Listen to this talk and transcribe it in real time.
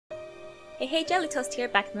Hey, Jelly Toast here,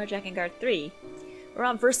 back from Drakengard 3. We're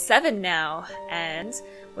on verse 7 now, and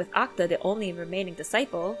with Octa the only remaining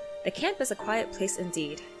disciple, the camp is a quiet place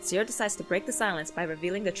indeed. Zero decides to break the silence by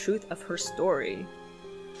revealing the truth of her story.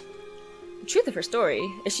 The truth of her story?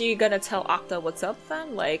 Is she gonna tell Octa what's up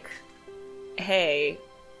then? Like, hey,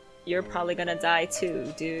 you're probably gonna die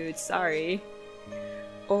too, dude, sorry.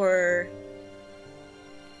 Or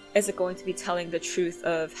is it going to be telling the truth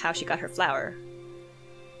of how she got her flower?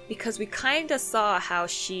 Because we kinda saw how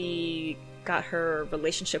she got her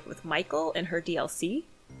relationship with Michael in her DLC,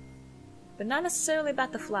 but not necessarily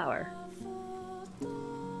about the flower.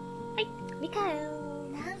 Hi, Mikael.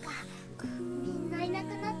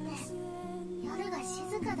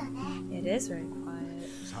 It is very quiet.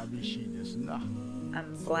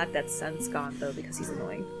 I'm glad that Sen's gone though, because he's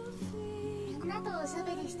annoying.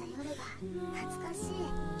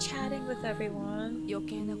 Chatting with everyone.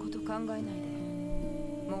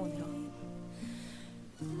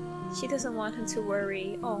 She doesn't want him to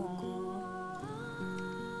worry. Oh.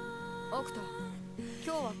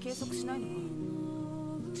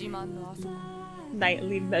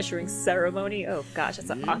 Nightly measuring ceremony? Oh gosh, that's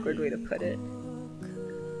an awkward way to put it.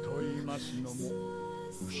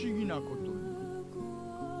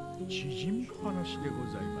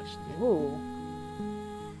 Ooh.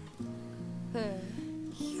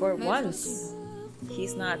 For once,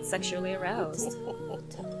 he's not sexually aroused.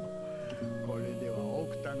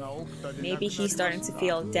 Maybe he's starting to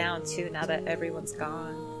feel down too now that everyone's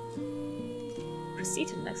gone. Proceed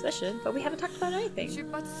to the next mission, but we haven't talked about anything.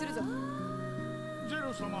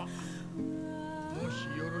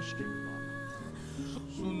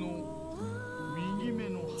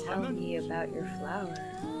 Tell me about your flower.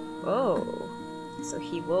 Oh, so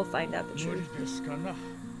he will find out the truth.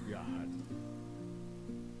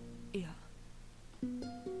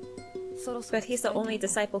 But he's the only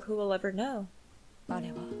disciple who will ever know. Oh,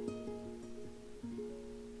 it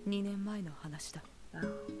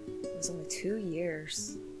was only 2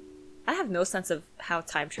 years. I have no sense of how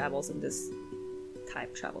time flows in this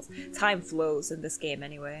game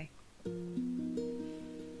anyway.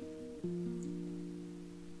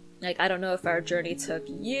 Like, I don't know if our journey took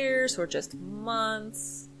years or just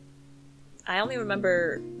months. I only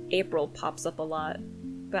remember April pops up a lot,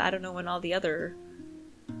 but I don't know when all the other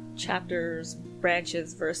chapters,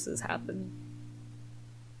 branches, verses happen.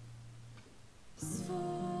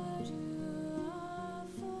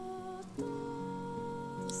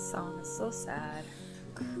 This song is so sad.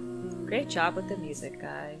 Great job with the music,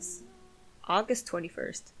 guys. August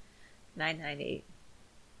 21st, 998.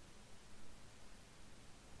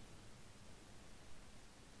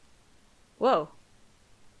 Whoa.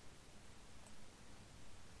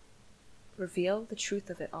 Reveal the truth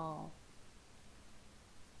of it all.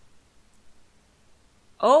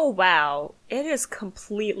 Oh wow, it is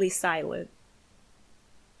completely silent.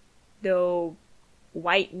 No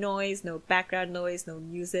white noise, no background noise, no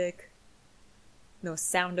music, no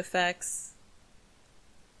sound effects.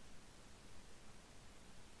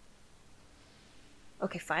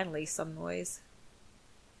 Okay, finally some noise.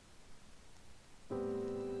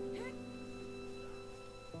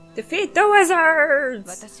 Defeat the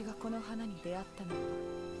wizards!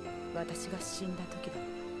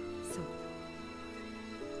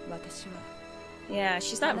 Yeah,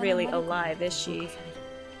 she's not really alive, is she?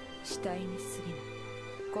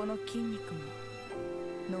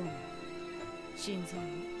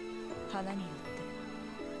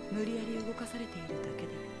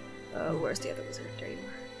 Oh, where's the other wizard? There you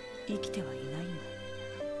are.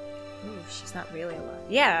 Ooh, she's not really alive.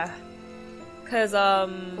 Yeah! Cause,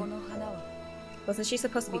 wasn't she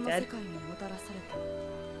supposed to be dead?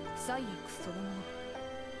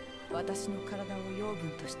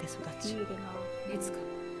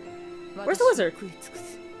 Where's the wizard?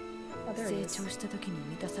 Oh, there he is.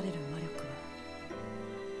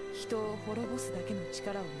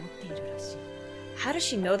 How does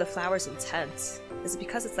she know the flower's intent? Is it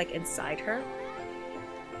because it's like inside her?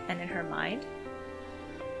 And in her mind?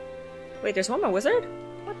 Wait, there's one more wizard?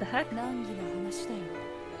 What the heck?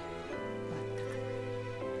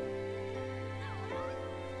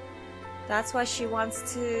 That's why she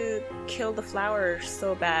wants to kill the flower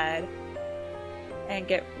so bad. And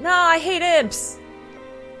get— No, I hate imps!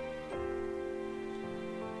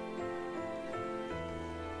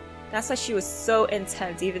 That's why she was so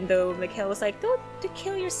intense, even though Mikhail was like, don't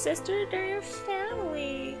kill your sister, they're your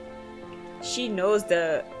family. She knows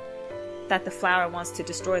that the flower wants to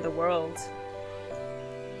destroy the world.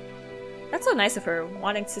 That's so nice of her,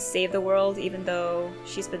 wanting to save the world even though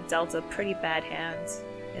she's been dealt a pretty bad hand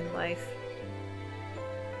in life.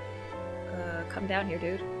 Come down here,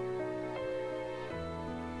 dude.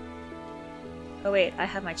 Oh wait, I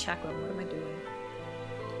have my chakram. What am I doing?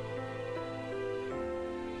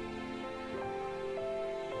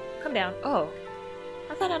 Come down. Oh.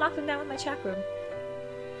 I thought I knocked him down with my chakram.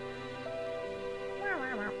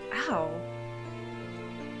 Ow.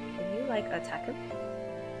 Can you, like, attack him?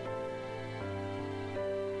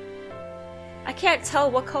 I can't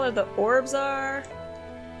tell what color the orbs are.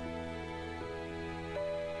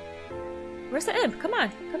 Where's the imp? Come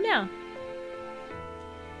on, come down.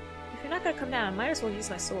 If you're not gonna come down, I might as well use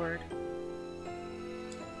my sword.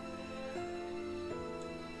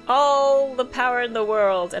 All the power in the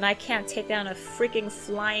world, and I can't take down a freaking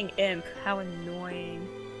flying imp. How annoying.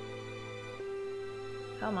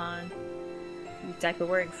 Come on. You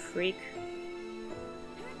diaper-wearing freak.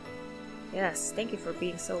 Yes, thank you for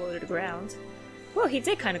being so low to the ground. Well, he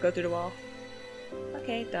did kind of go through the wall.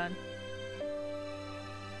 Okay, done.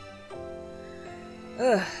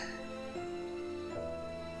 Ugh.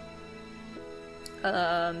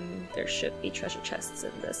 There should be treasure chests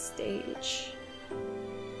in this stage.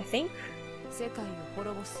 I think. 世界を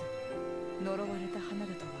滅ぼす呪われた花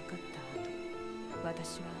だと分かった後、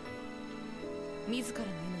私は自らの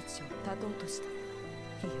命を絶とうとした。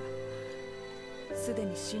いや、すで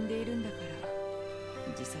に死んでいるんだか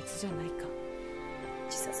ら自殺じゃないか。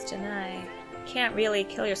自殺じゃない。Can't really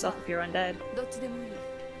kill yourself if you're undead. どっちでもいい。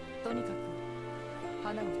とにかく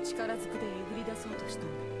花を力ずくでえぐり出そうとしたん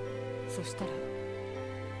だ。そしたら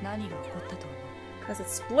何が起こったと思う？ Because it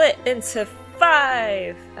split into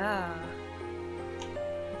 5! Ah.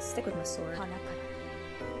 Let's stick with my sword. 花から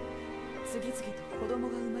次々と子供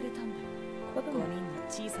が生まれたんだ。5人の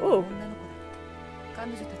小さな女の子だった。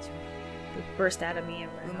彼女たちは They burst out of me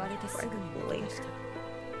and 生 ran まれて off すぐ before I に could 抜け出 blink. した。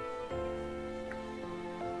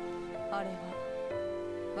あれは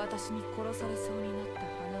私に殺されそうになった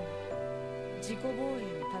花を自己防衛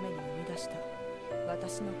のために生み出した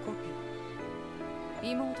私のコピ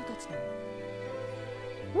ー。妹たちだ。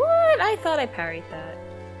 What? I thought I parried that.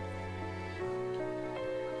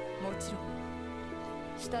 もちろん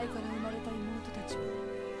死体から生まれた妹たちは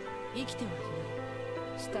生きてはいない。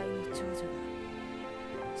死体の長女が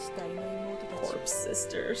死体の妹たちを Corpse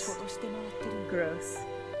sisters. 殺して回ってるの。 Gross.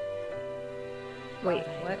 Wait,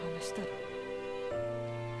 what? 話したら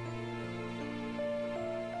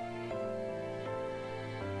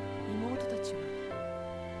妹たちは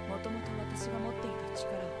もともと私が持っていた力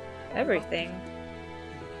を Everything.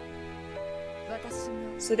 私の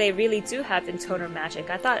So they really do have intoner magic.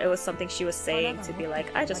 I thought it was something she was saying to be like,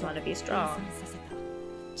 I just want to be strong.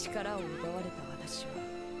 力を奪われた私は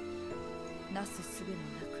なすすべも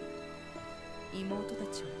なく妹た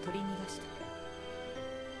ちを取り逃がした。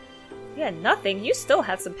 Yeah, nothing. You still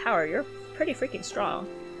have some power. You're pretty freaking strong.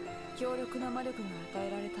 強力な魔力が与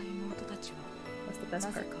えられた妹たちは That's the な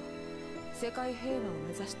best ぜ part. か世界平和を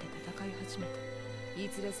目指して戦い始めた。い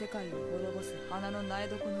ずれ世界を滅ぼす花の苗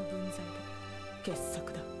床の分際で傑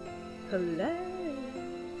作だ。 Hilarious.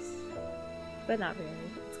 But not really.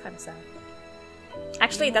 It's kind of sad.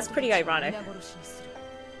 Actually, that's pretty ironic. 皆殺しにする。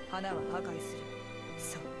花は破壊する。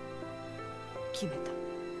そう決めた。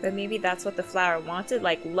 But maybe that's what the flower wanted,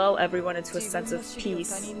 like lull everyone into a sense of 自分の peace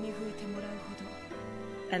他人に吹いてもらうほ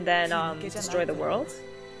ど and then destroy the world.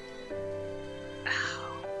 Ow.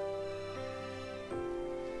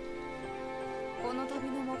 この旅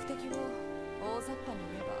の目的を大雑把に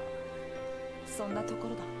言えばそんなとこ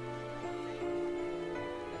ろだ。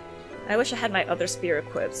 I wish I had my other spear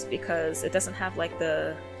equipped because it doesn't have like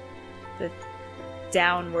the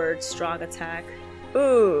downward strong attack.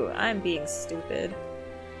 Ooh, I'm being stupid.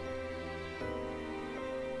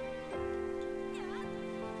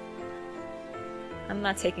 I'm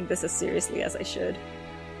not taking this as seriously as I should.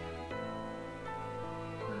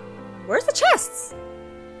 Where's the chests?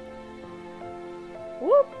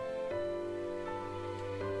 Whoop!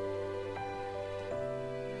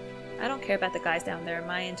 I don't care about the guys down there.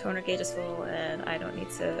 My intoner gauge is full and I don't need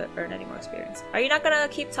to earn any more experience. Are you not gonna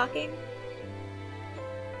keep talking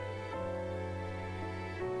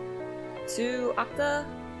to Octa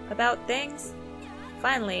about things?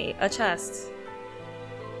 Finally, a chest.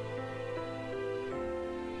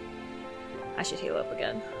 I should heal up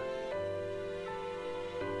again.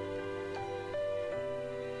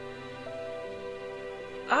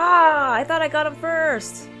 Ah! I thought I got him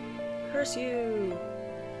first! Curse you!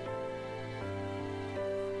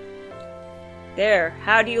 There.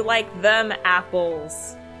 How do you like them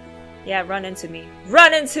apples? Yeah, run into me.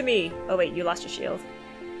 Run into me! Oh wait, you lost your shield.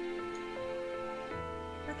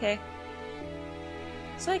 Okay.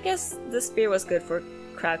 So I guess the spear was good for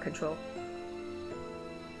crowd control.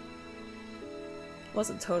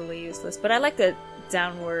 Wasn't totally useless, but I like the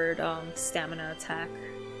downward stamina attack.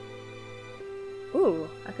 Ooh,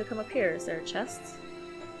 I could come up here. Is there a chest?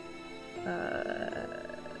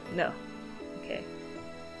 No. Okay.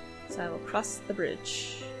 So I will cross the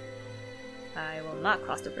bridge. I will not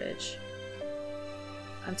cross the bridge.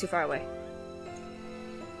 I'm too far away.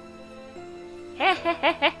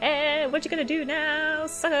 What you gonna do now,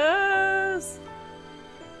 suckers?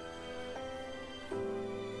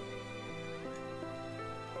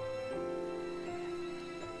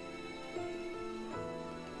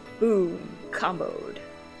 Boom. Comboed.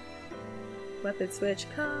 Weapon switch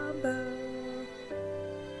combo.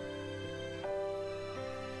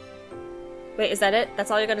 Wait, is that it?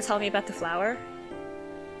 That's all you're gonna tell me about the flower?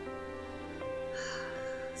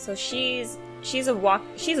 So she's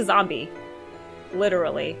a zombie.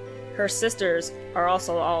 Literally. Her sisters are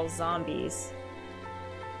also all zombies.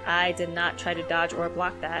 I did not try to dodge or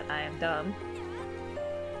block that. I am dumb.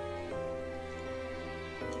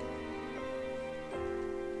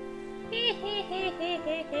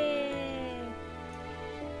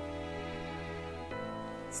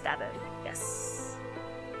 Stab him. Yes.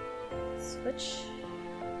 Switch.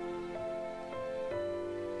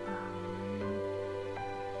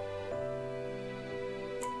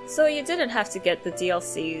 So you didn't have to get the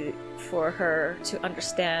DLC for her to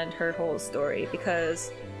understand her whole story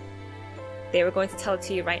because they were going to tell it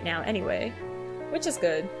to you right now anyway, which is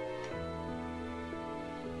good.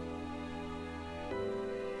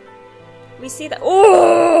 We see that.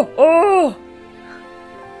 Oh! Oh!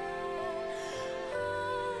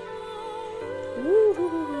 Ooh.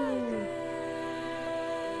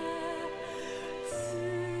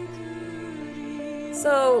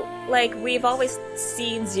 So, like, we've always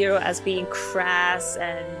seen Zero as being crass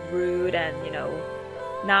and rude and, you know,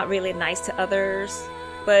 not really nice to others,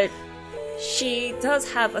 but she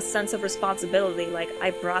does have a sense of responsibility, like, I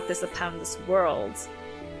brought this upon this world.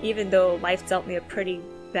 Even though life dealt me a pretty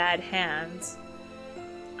bad hand,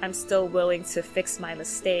 I'm still willing to fix my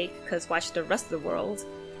mistake, because why should the rest of the world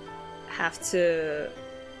have to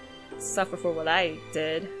suffer for what I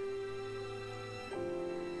did?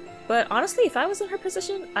 But honestly, if I was in her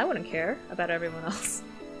position, I wouldn't care about everyone else.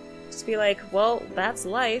 Just be like, well, that's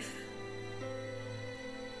life.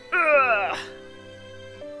 Ugh.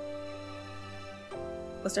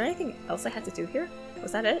 Was there anything else I had to do here?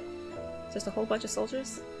 Was that it? Just a whole bunch of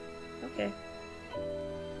soldiers? Okay.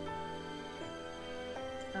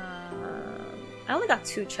 I only got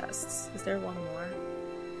 2 chests. Is there one more?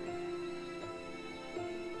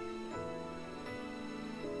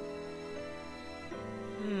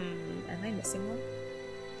 Am I missing one?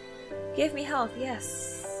 Give me health,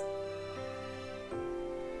 yes!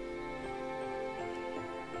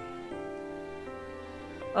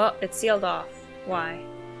 Oh, it's sealed off. Why?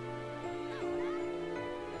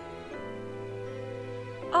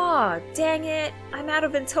 Aw, oh, dang it! I'm out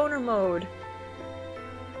of intoner mode!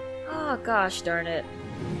 Oh gosh darn it.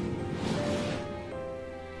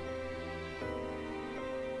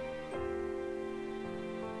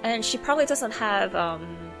 And she probably doesn't have,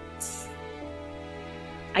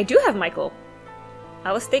 I do have Michael!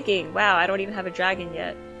 I was thinking, wow, I don't even have a dragon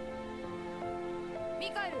yet.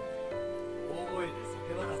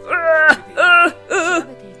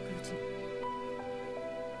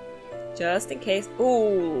 Just in case.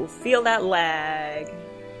 Ooh, feel that lag.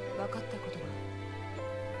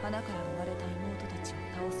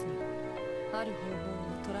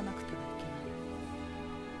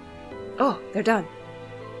 Oh, they're done.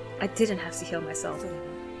 I didn't have to heal myself.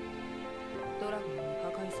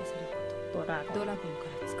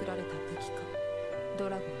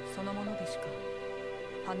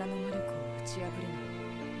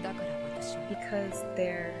 Because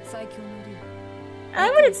they're... I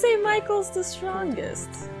wouldn't say Michael's the strongest.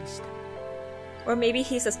 Or maybe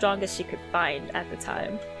he's the strongest she could find at the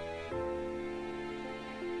time.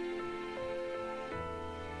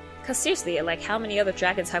 Cause seriously, like, how many other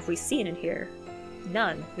dragons have we seen in here?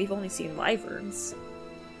 None. We've only seen wyverns.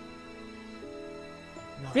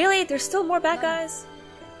 Really? There's still more bad guys?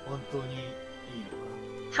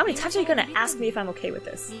 How many times are you gonna ask me if I'm okay with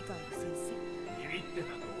this?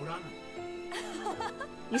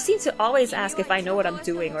 You seem to always ask if I know what I'm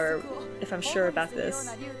doing or if I'm sure about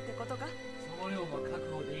this.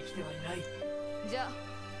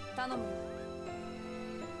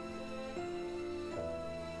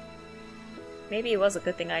 Maybe it was a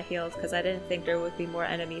good thing I healed, because I didn't think there would be more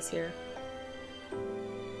enemies here.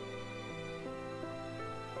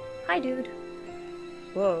 Hi, dude.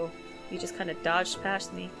 Whoa, you just kind of dodged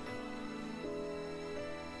past me.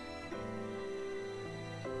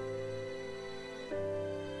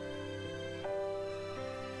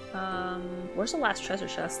 Where's the last treasure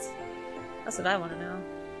chest? That's what I want to know.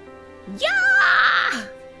 Yeah! Ah!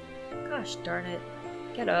 Gosh darn it.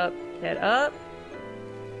 Get up. Get up.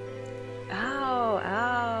 Ow,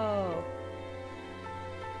 ow.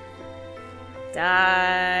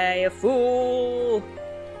 Die, you fool!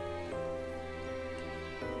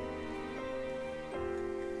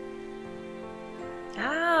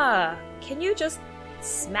 Ah! Can you just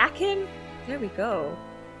smack him? There we go.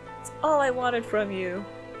 That's all I wanted from you.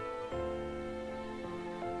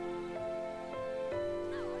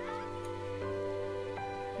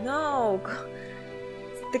 No!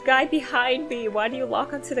 The guy behind me! Why do you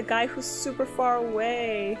lock onto the guy who's super far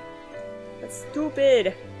away? That's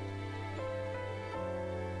stupid!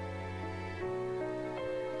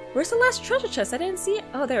 Where's the last treasure chest? I didn't see it.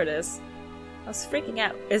 Oh, there it is. I was freaking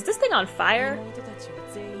out. Is this thing on fire?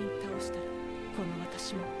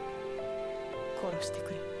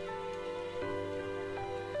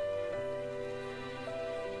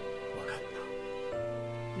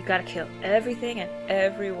 You gotta kill everything and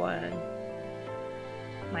everyone.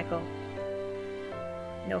 Michael.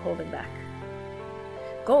 No holding back.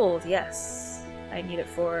 Gold, yes. I need it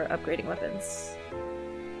for upgrading weapons.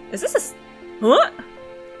 Is this a... Huh?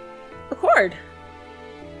 A cord!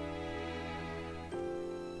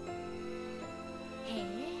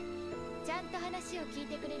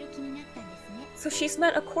 So she's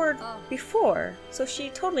met a cord before, so she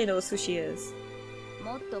totally knows who she is.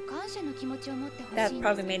 That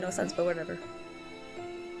probably made no sense, but whatever.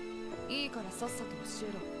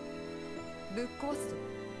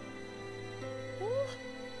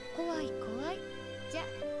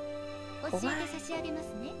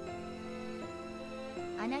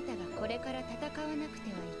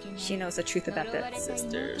 She knows the truth about the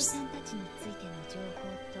sisters.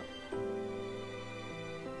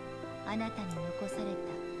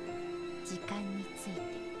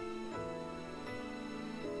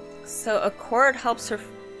 So Accord helps her.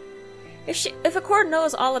 If Accord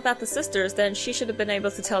knows all about the sisters, then she should have been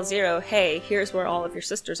able to tell Zero, hey, here's where all of your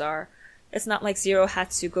sisters are. It's not like Zero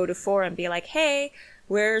had to go to 4 and be like, hey,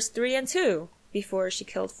 where's 3 and 2? Before she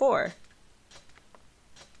killed 4.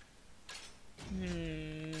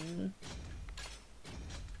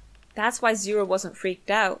 That's why Zero wasn't freaked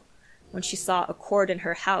out when she saw Accord in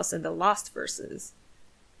her house in the Lost verses.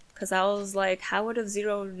 Because I was like, how would have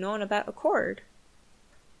Zero known about Accord?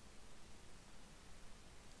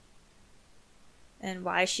 And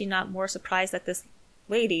why is she not more surprised at this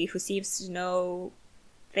lady who seems to know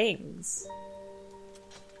things?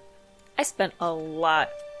 I spent a lot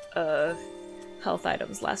of health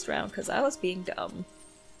items last round because I was being dumb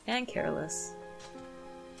and careless.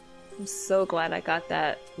 I'm so glad I got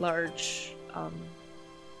that large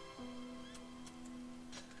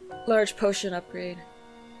potion upgrade.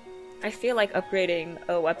 I feel like upgrading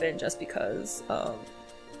a weapon just because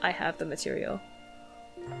I have the material.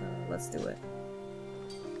 Let's do it.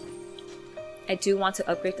 I do want to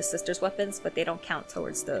upgrade the sisters' weapons, but they don't count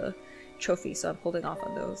towards the trophy, so I'm holding off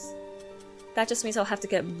on those. That just means I'll have to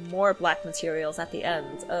get more black materials at the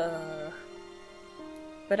end.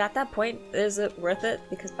 But at that point, is it worth it?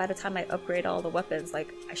 Because by the time I upgrade all the weapons,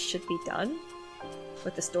 like, I should be done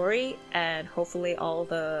with the story and hopefully all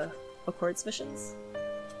the Accords missions.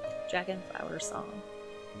 Dragonflower Song.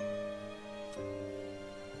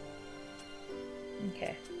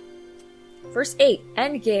 Okay. Verse 8,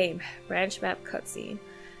 Endgame, branch map cutscene.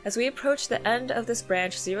 As we approach the end of this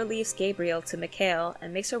branch, Zero leaves Gabriel to Mikhail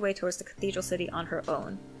and makes her way towards the cathedral city on her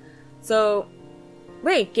own. So,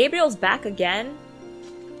 wait, Gabriel's back again?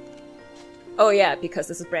 Oh yeah, because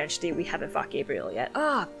this is branch D, we haven't fought Gabriel yet.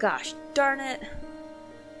 Oh gosh, darn it.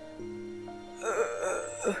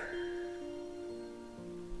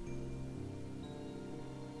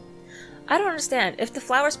 I don't understand. If the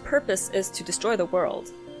flower's purpose is to destroy the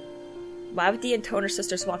world, why would the Intoner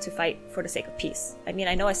sisters want to fight for the sake of peace? I mean,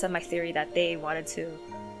 I know I said my theory that they wanted to,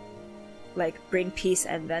 like, bring peace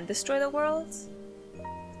and then destroy the world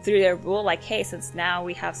through their rule, like, hey, since now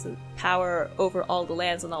we have some power over all the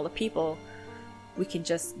lands and all the people, we can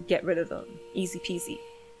just get rid of them. Easy peasy.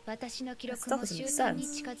 That still doesn't make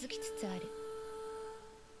sense.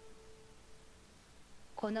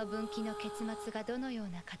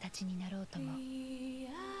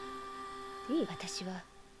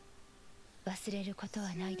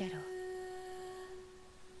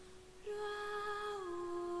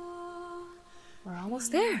 We're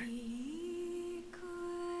almost there.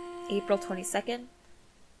 April 22nd,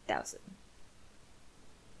 1000.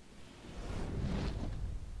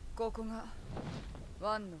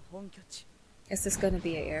 Is this gonna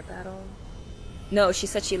be an air battle? No, she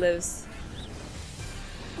said she lives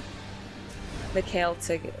Mikhail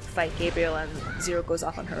to fight Gabriel and Zero goes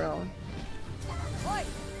off on her own.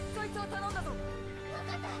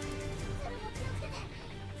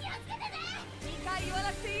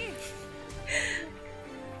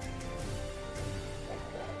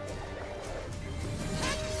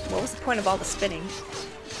 What was the point of all the spinning?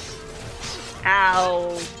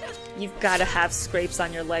 Ow! You've gotta have scrapes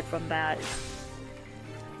on your leg from that.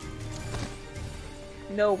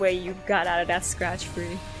 No way you got out of that scratch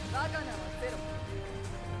free.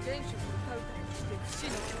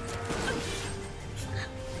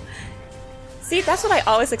 See, that's what I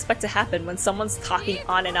always expect to happen when someone's talking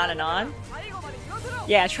on and on and on.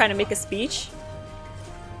 Yeah, trying to make a speech.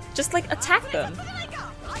 Just like attack them.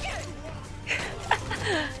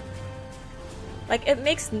 Like, it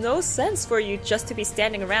makes no sense for you just to be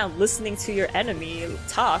standing around listening to your enemy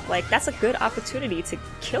talk. Like, that's a good opportunity to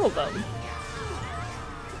kill them.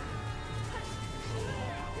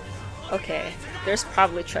 Okay, there's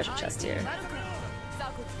probably treasure chest here.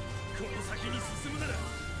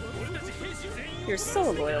 You're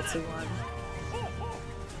so loyal to one.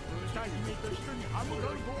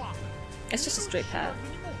 It's just a straight path.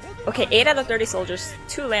 Okay, 8 out of 30 soldiers,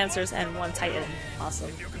 2 lancers, and 1 titan.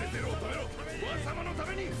 Awesome.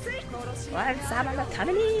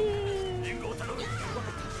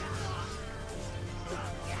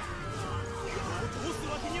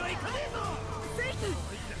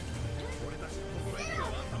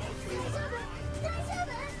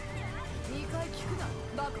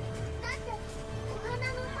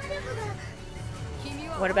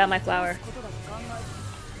 What about my flower?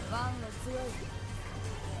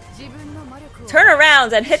 Turn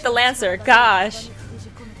around and hit the lancer, gosh!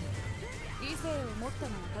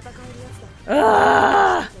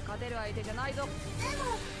 Ugh.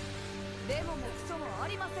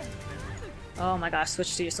 Oh my gosh,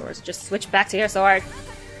 switch to your swords. Just switch back to your sword.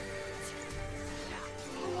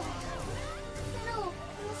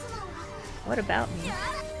 What about me?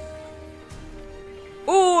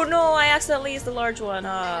 Oh no, I accidentally used the large one.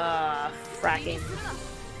 Ah, fracking.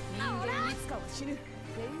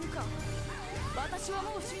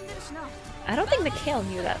 I don't think Mikhail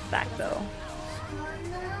knew that fact though.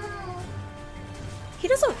 He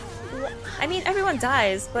doesn't. I mean, everyone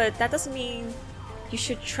dies, but that doesn't mean you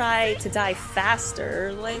should try to die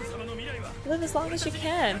faster. Like, live as long as you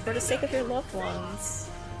can for the sake of your loved ones.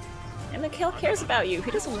 And Mikhail cares about you. He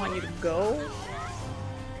doesn't want you to go.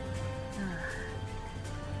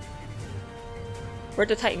 Where'd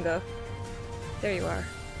the Titan go? There you are.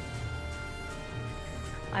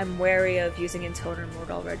 I'm wary of using intoner mode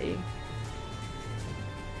already.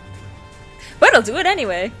 But I'll do it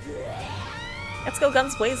anyway! Let's go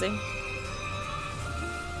guns blazing.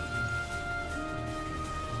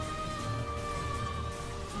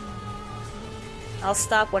 I'll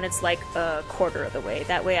stop when it's like a quarter of the way.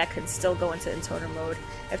 That way I can still go into intoner mode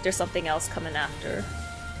if there's something else coming after.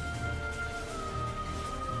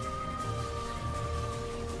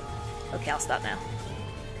 Okay, I'll stop now.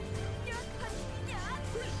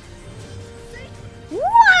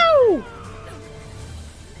 Whoa!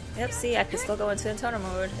 Yep, see, I can still go into intoner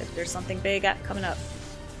mode if there's something big coming up.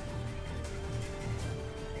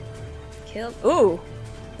 Killed. Ooh!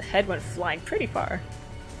 The head went flying pretty far.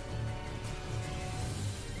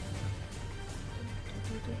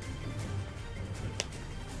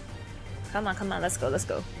 Come on, let's go, let's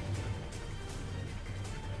go.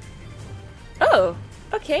 Oh!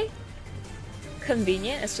 Okay.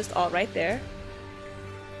 Convenient, it's just all right there.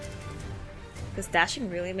 Does dashing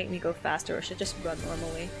really make me go faster, or should I just run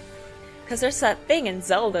normally? Because there's that thing in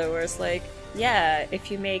Zelda where it's like, yeah, if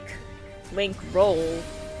you make Link roll,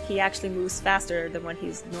 he actually moves faster than when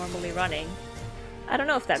he's normally running. I don't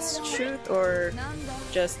know if that's truth or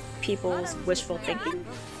just people's wishful thinking.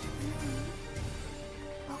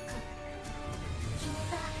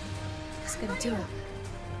 It's gonna do it.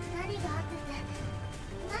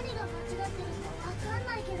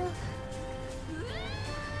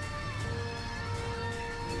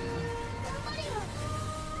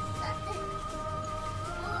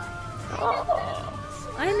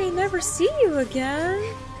 Oh, I may never see you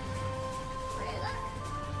again.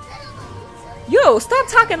 Yo, stop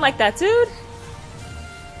talking like that, dude!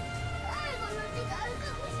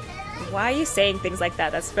 Why are you saying things like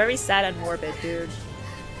that? That's very sad and morbid, dude.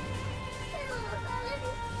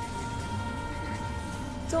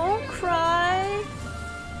 Don't cry.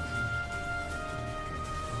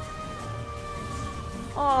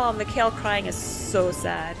 Oh, Mikhail crying is so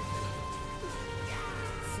sad.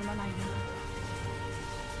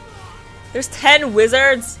 There's 10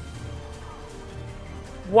 wizards?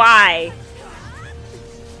 Why?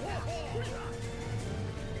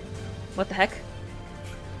 What the heck?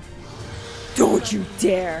 Don't you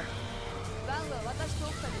dare!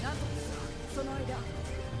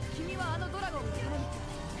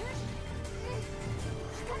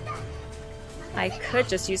 I could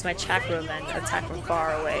just use my chakra and then attack from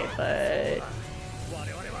far away, but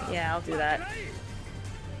yeah, I'll do that.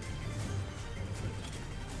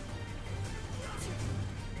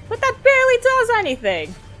 But that barely does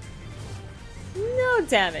anything! No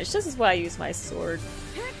damage. This is why I use my sword.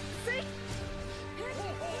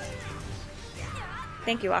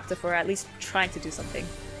 Thank you, Octa, for at least trying to do something.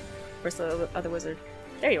 Where's the other wizard?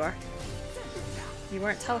 There you are. You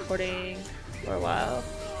weren't teleporting for a while.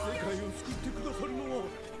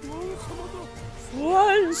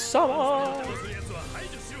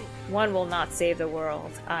 One will not save the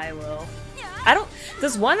world. I will. I don't.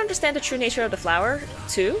 Does one understand the true nature of the flower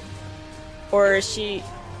too? Or is she?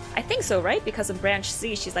 I think so, right? Because in branch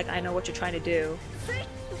C, she's like, I know what you're trying to do.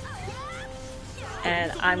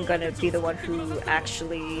 And I'm gonna be the one who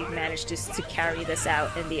actually managed to carry this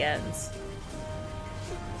out in the end.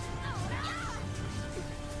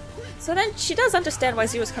 So then she does understand why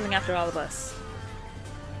Zero's coming after all of us.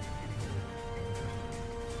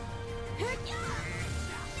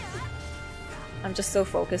 I'm just so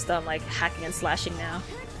focused on like hacking and slashing now.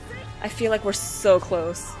 I feel like we're so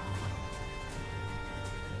close.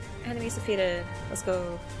 Enemies defeated. Let's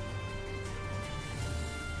go.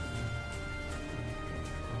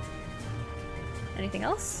 Anything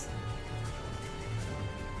else?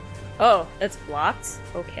 Oh, it's blocked?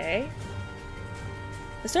 Okay.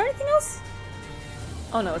 Is there anything else?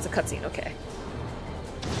 Oh no, it's a cutscene, okay.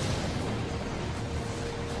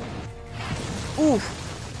 Oof!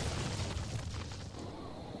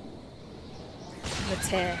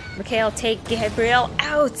 Mikhail, take Gabrielle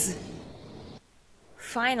out!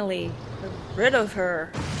 Finally, we're rid of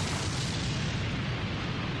her.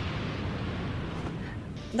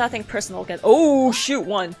 Nothing personal again. Oh, shoot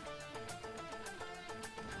one!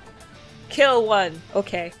 Kill one!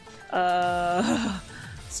 Okay.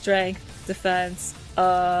 Strength, defense,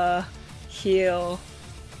 heal.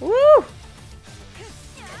 Woo!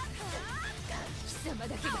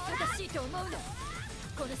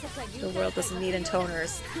 The world doesn't need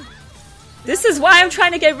intoners. This is why I'm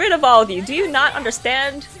trying to get rid of all of you. Do you not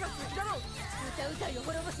understand?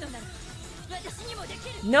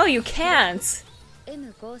 No, you can't.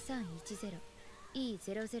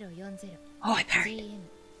 Oh, I parried.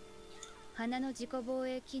 花の自己防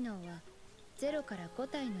衛機能は0から5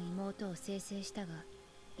体の妹を生成したが、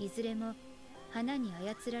いずれも花に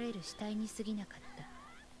操られる死体に過ぎなかった。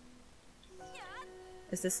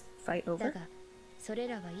Is this fight over? だが、それ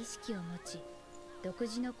らは意識を持ち、独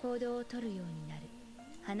自の行動を取るようになる。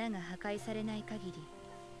花が破壊されない限り、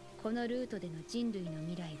このルートでの人類の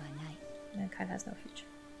未来はない。Mankind has no future.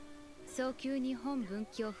 早急に本分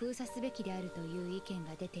岐を封鎖すべきであるという意見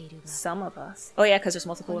が出ているが、 Some of us. Oh yeah, because there's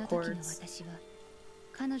multiple この時の accords. 私は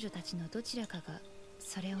彼女たちのどちらかが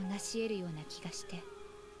それを成し得るような気がして、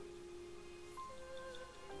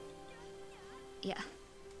いや、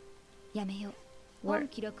やめよう。本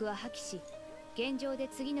記録は破棄し、現状で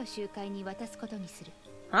次の集会に渡すことにする。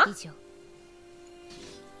以上。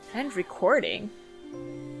And recording?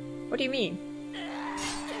 What do you mean?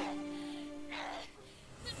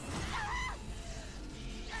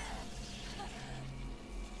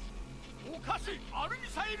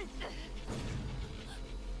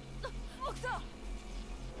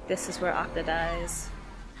 This is where Octa dies.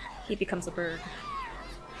 He becomes a bird.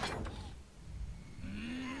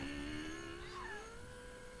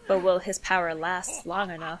 But will his power last long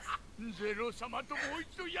enough?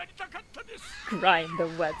 Grind the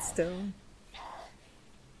whetstone.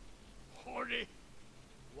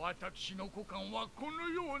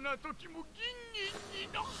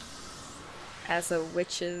 As a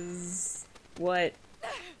witch's... what?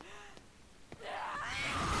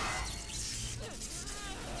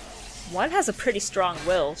 One has a pretty strong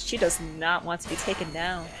will. She does not want to be taken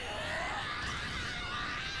down.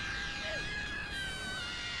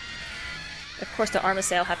 Of course, the armor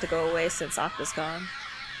sale have to go away since Octa's gone.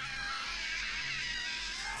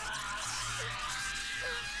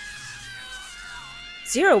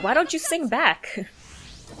 Zero, why don't you sing back?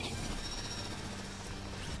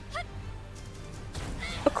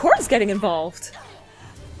 Accord's getting involved.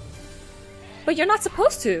 But you're not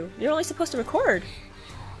supposed to. You're only supposed to record.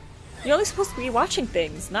 You're only supposed to be watching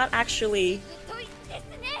things, not actually...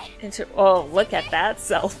 Oh, look at that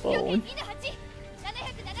cell phone.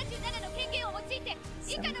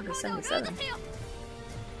 777.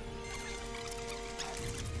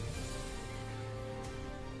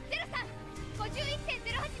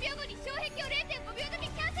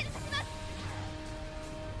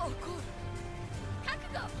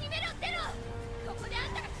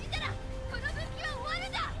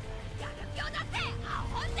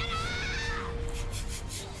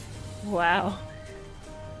 Wow.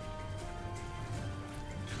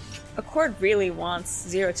 Accord really wants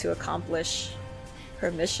Zero to accomplish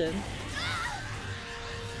her mission.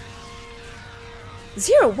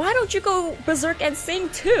 Zero, why don't you go berserk and sing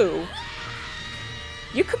too?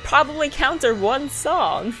 You could probably counter one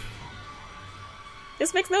song.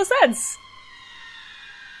 This makes no sense.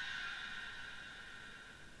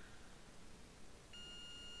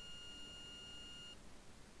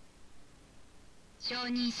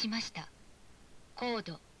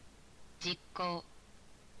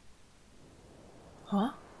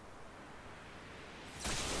 Huh?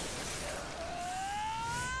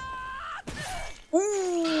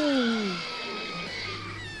 Ooh.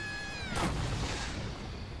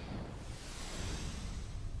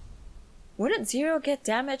 Wouldn't Zero get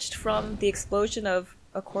damaged from the explosion of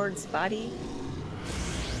Accord's body?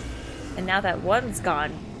 And now that one's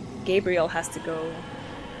gone, Gabriel has to go.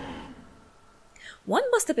 One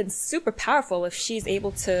must have been super powerful if she's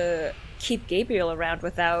able to keep Gabriel around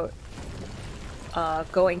without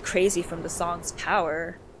going crazy from the song's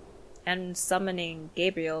power, and summoning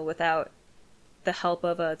Gabriel without the help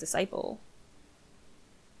of a disciple.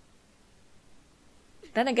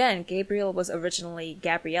 Then again, Gabriel was originally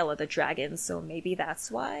Gabriella the dragon, so maybe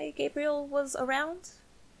that's why Gabriel was around?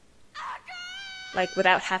 Like,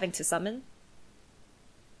 without having to summon?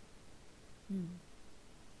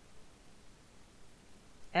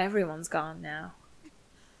 Everyone's gone now.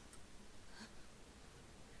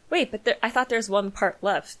 Wait, but I thought there's one part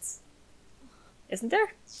left. Isn't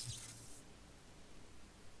there?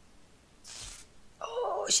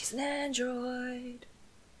 Oh, she's an android.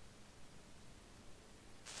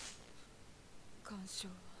 干渉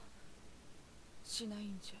はしない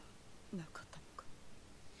んじゃなかったのか。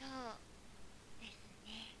そうです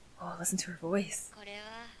ね。 Oh, listen to her voice. これ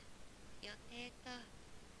は予定と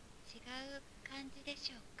違う感じで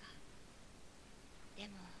しょうか。で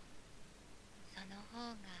もその方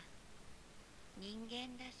が人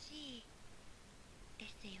間らしいで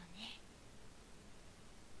すよね。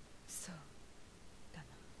そうだな。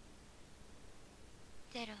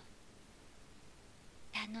ゼロ、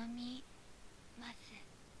頼みます。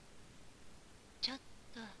ちょっ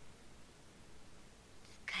と疲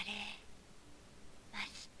れま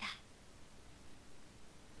した。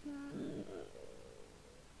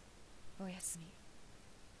おやすみ。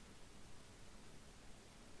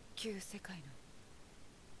旧世界の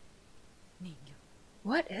人形。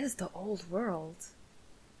 What is the old world?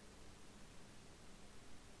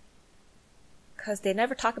 Because they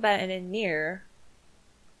never talk about it in Nier.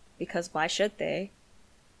 Because why should they?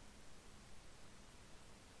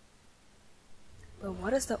 But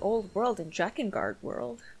what is the old world in Drakengard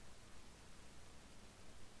world?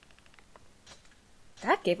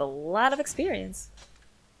 That gave a lot of experience.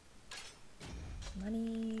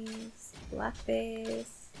 Monies,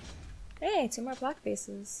 blackface. Hey, 2 more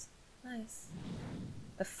blackfaces. Nice.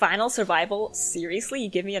 The final survival? Seriously? You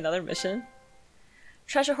give me another mission?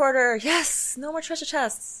 Treasure hoarder! Yes! No more treasure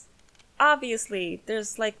chests! Obviously,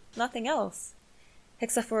 there's like nothing else.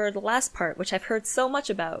 Except for the last part, which I've heard so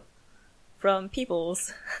much about. From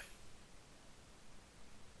peoples.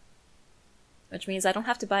 Which means I don't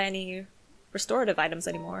have to buy any restorative items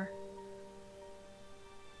anymore.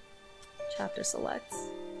 Chapter select.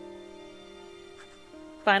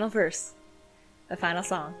 Final verse. The final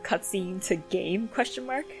song. Cutscene to game? Question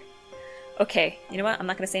mark? Okay, you know what? I'm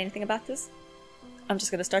not gonna say anything about this. I'm just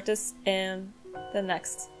gonna start this in the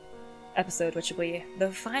next episode, which will be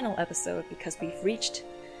the final episode, because we've reached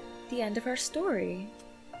the end of our story.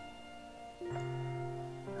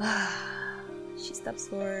 She steps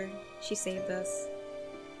forward. She saved us.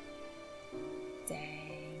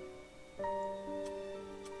 Dang.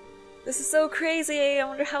 This is so crazy. I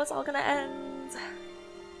wonder how it's all gonna end.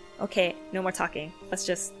 Okay, no more talking. Let's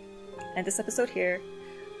just end this episode here.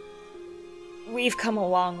 We've come a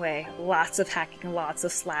long way. Lots of hacking, lots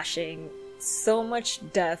of slashing, so much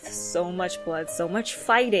death, so much blood, so much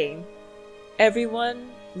fighting.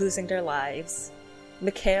 Everyone losing their lives.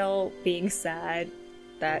 Mikhail being sad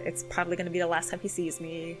that it's probably going to be the last time he sees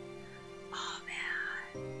me. Oh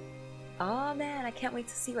man. Oh man, I can't wait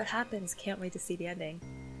to see what happens. Can't wait to see the ending.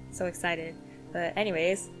 So excited. But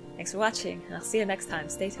anyways, thanks for watching, and I'll see you next time.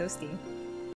 Stay toasty.